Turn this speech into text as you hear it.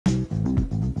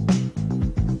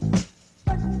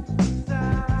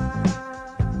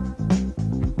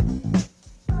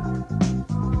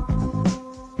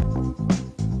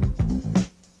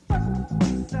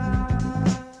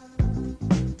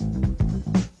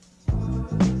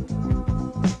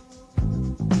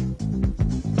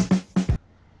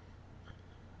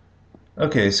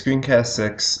Okay, Screencast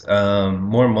 6,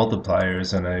 more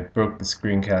multipliers, and I broke the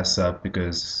screencasts up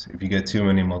because if you get too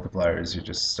many multipliers, you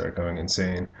just start going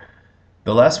insane.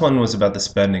 The last one was about the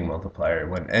spending multiplier,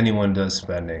 when anyone does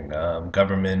spending,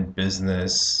 government,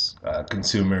 business,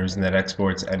 consumers, net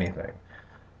exports, anything.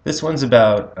 This one's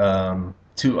about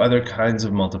two other kinds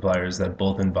of multipliers that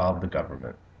both involve the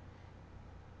government.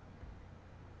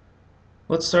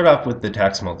 Let's start off with the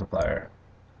tax multiplier.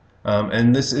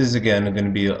 And this is, again, going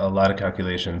to be a lot of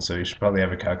calculations, so you should probably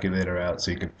have a calculator out so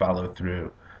you can follow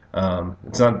through.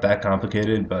 It's not that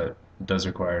complicated, but it does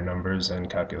require numbers and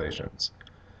calculations.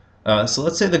 So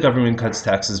let's say the government cuts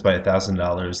taxes by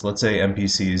 $1,000. Let's say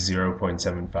MPC is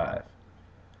 0.75.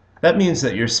 That means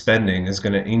that your spending is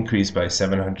going to increase by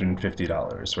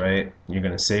 $750, right? You're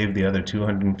going to save the other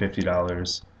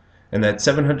 $250. And that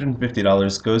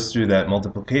 $750 goes through that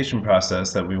multiplication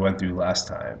process that we went through last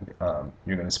time.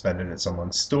 You're going to spend it at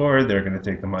someone's store, they're going to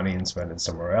take the money and spend it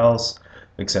somewhere else,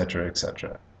 etc.,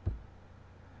 etc.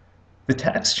 The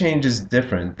tax change is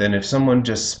different than if someone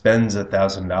just spends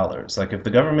 $1,000. Like if the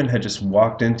government had just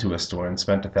walked into a store and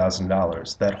spent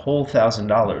 $1,000, that whole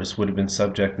 $1,000 would have been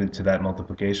subjected to that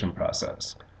multiplication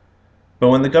process. But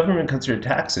when the government cuts your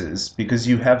taxes, because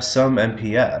you have some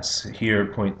NPS, here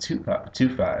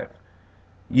 0.25,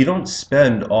 you don't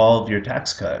spend all of your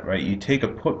tax cut, right? You take a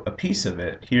piece of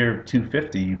it, here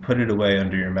 250, you put it away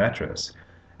under your mattress,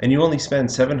 and you only spend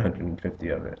 750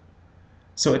 of it.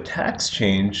 So a tax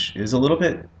change is a little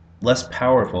bit less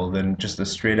powerful than just a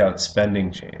straight out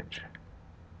spending change.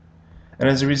 And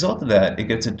as a result of that, it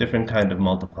gets a different kind of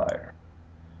multiplier.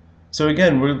 So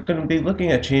again, we're going to be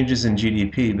looking at changes in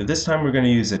GDP, but this time we're going to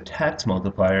use a tax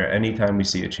multiplier anytime we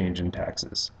see a change in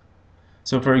taxes.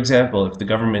 So for example, if the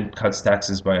government cuts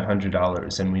taxes by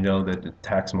 $100 and we know that the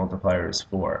tax multiplier is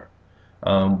 4,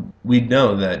 we'd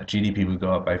know that GDP would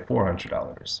go up by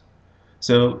 $400.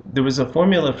 So there was a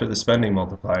formula for the spending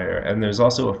multiplier, and there's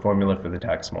also a formula for the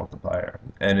tax multiplier,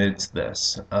 and it's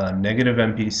this, negative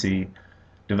MPC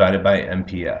divided by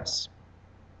MPS.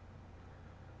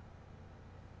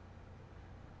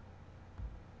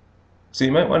 So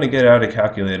you might want to get out a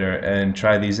calculator and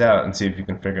try these out and see if you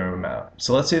can figure them out.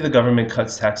 So let's say the government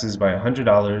cuts taxes by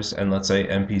 $100 and let's say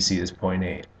MPC is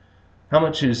 0.8. How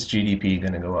much is GDP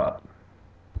going to go up?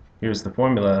 Here's the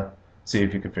formula. See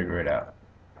if you can figure it out.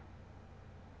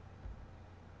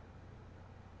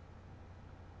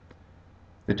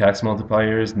 The tax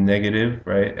multiplier is negative,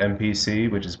 right? MPC,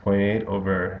 which is 0.8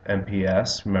 over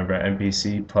MPS. Remember,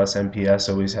 MPC plus MPS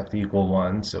always have to equal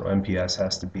 1, so MPS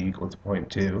has to be equal to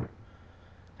 0.2.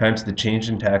 Times the change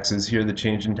in taxes. Here the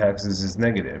change in taxes is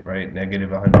negative, right? Negative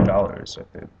 $100,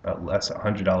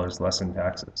 $100 less in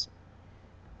taxes.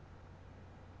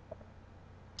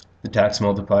 The tax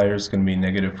multiplier is going to be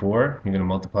negative 4. You're going to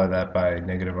multiply that by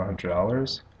negative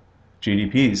 $100.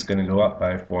 GDP is going to go up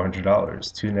by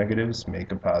 $400. Two negatives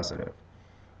make a positive.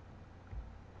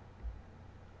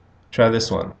 Try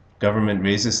this one. Government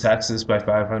raises taxes by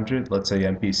 500. Let's say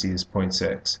MPC is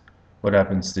 0.6. What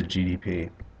happens to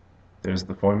GDP? There's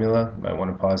the formula. You might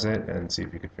want to pause it and see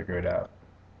if you can figure it out.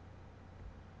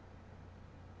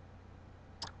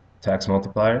 Tax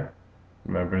multiplier.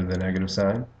 Remember the negative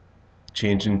sign.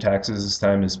 Change in taxes this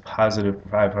time is positive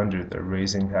 500. They're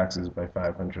raising taxes by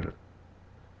 500.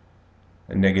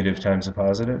 A negative times a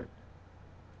positive.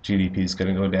 GDP is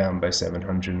going to go down by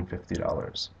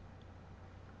 $750.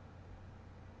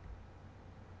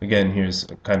 Again, here's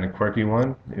a kind of quirky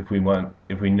one. If we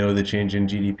know the change in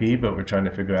GDP, but we're trying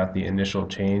to figure out the initial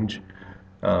change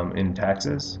in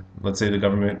taxes. Let's say the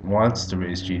government wants to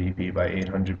raise GDP by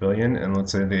 800 billion, and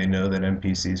let's say they know that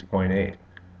MPC is 0.8.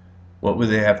 What would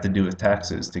they have to do with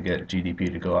taxes to get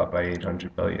GDP to go up by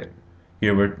 800 billion?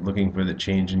 Here we're looking for the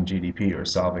change in GDP, or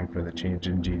solving for the change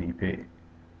in GDP.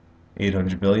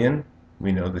 800 billion,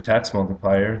 we know the tax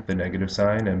multiplier, the negative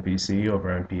sign, MPC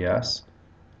over MPS,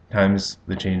 times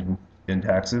the change in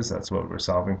taxes, that's what we're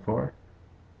solving for.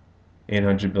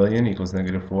 800 billion equals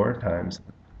negative 4 times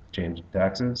the change in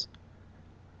taxes.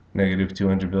 Negative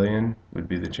 200 billion would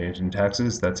be the change in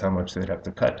taxes. That's how much they'd have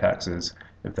to cut taxes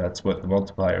if that's what the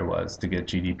multiplier was to get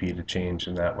GDP to change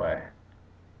in that way.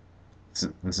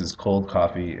 This is cold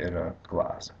coffee in a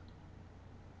glass.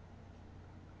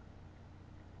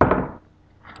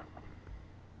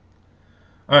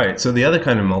 Alright, so the other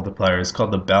kind of multiplier is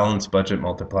called the balanced budget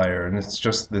multiplier, and it's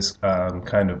just this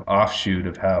kind of offshoot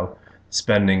of how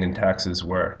spending and taxes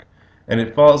work. And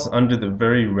it falls under the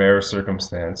very rare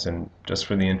circumstance, and just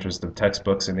for the interest of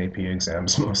textbooks and AP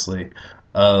exams mostly,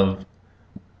 of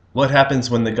what happens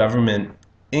when the government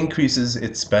increases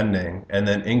its spending and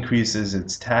then increases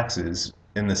its taxes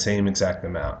in the same exact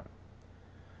amount.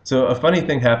 So a funny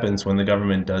thing happens when the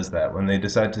government does that, when they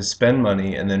decide to spend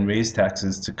money and then raise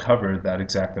taxes to cover that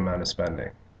exact amount of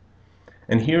spending.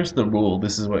 And here's the rule,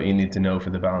 this is what you need to know for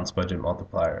the balanced budget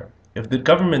multiplier. If the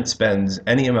government spends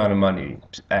any amount of money,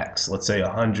 X, let's say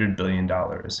 $100 billion,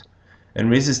 and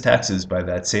raises taxes by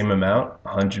that same amount,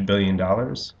 $100 billion,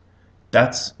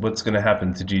 that's what's going to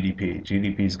happen to GDP.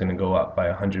 GDP is going to go up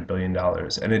by $100 billion,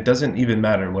 and it doesn't even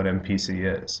matter what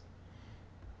MPC is.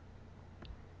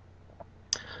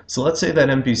 So let's say that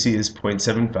MPC is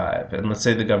 0.75, and let's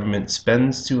say the government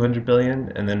spends $200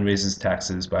 billion and then raises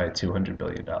taxes by $200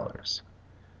 billion.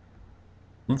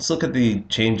 Let's look at the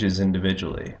changes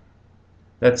individually.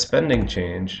 That spending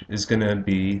change is going to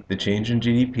be the change in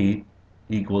GDP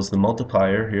equals the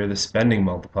multiplier, here the spending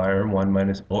multiplier,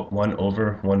 1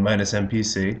 over 1 minus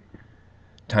MPC,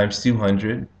 times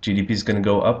 200. GDP is going to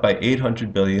go up by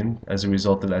 800 billion as a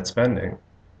result of that spending.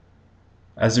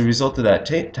 As a result of that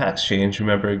tax change,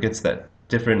 remember it gets that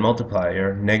different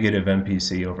multiplier, negative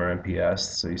MPC over MPS,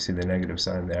 so you see the negative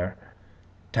sign there.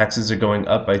 Taxes are going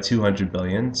up by 200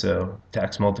 billion, so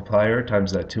tax multiplier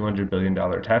times that $200 billion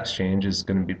tax change is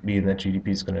going to mean that GDP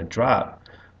is going to drop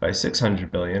by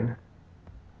 600 billion.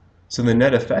 So the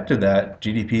net effect of that,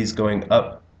 GDP is going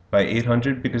up by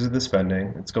 800 because of the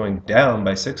spending. It's going down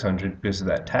by 600 because of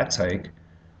that tax hike.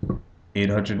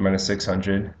 800 minus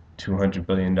 600, $200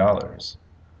 billion.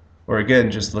 Or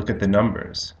again, just look at the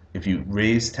numbers. If you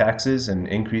raise taxes and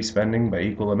increase spending by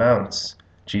equal amounts,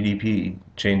 GDP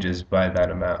changes by that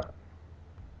amount.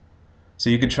 So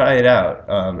you could try it out,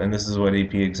 and this is what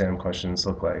AP exam questions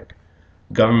look like.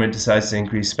 Government decides to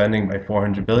increase spending by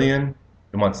 400 billion.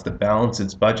 It wants to balance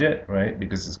its budget, right?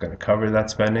 Because it's going to cover that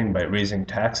spending by raising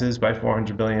taxes by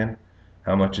 400 billion.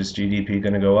 How much is GDP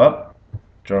going to go up?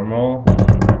 Drum roll.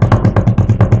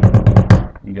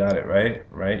 You got it, right?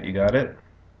 Right? You got it?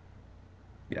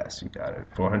 Yes, you got it.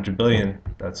 400 billion.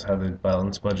 That's how the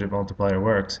balanced budget multiplier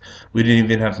works. We didn't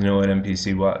even have to know what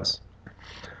MPC was.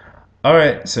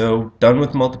 Alright, so done with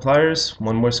multipliers.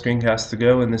 One more screencast to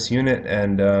go in this unit,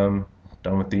 and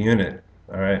done with the unit.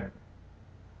 Alright.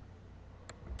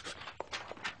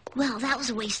 Well, that was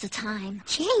a waste of time.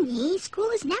 Jamie, school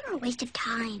is never a waste of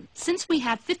time. Since we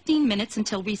have 15 minutes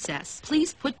until recess,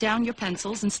 please put down your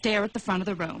pencils and stare at the front of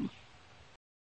the room.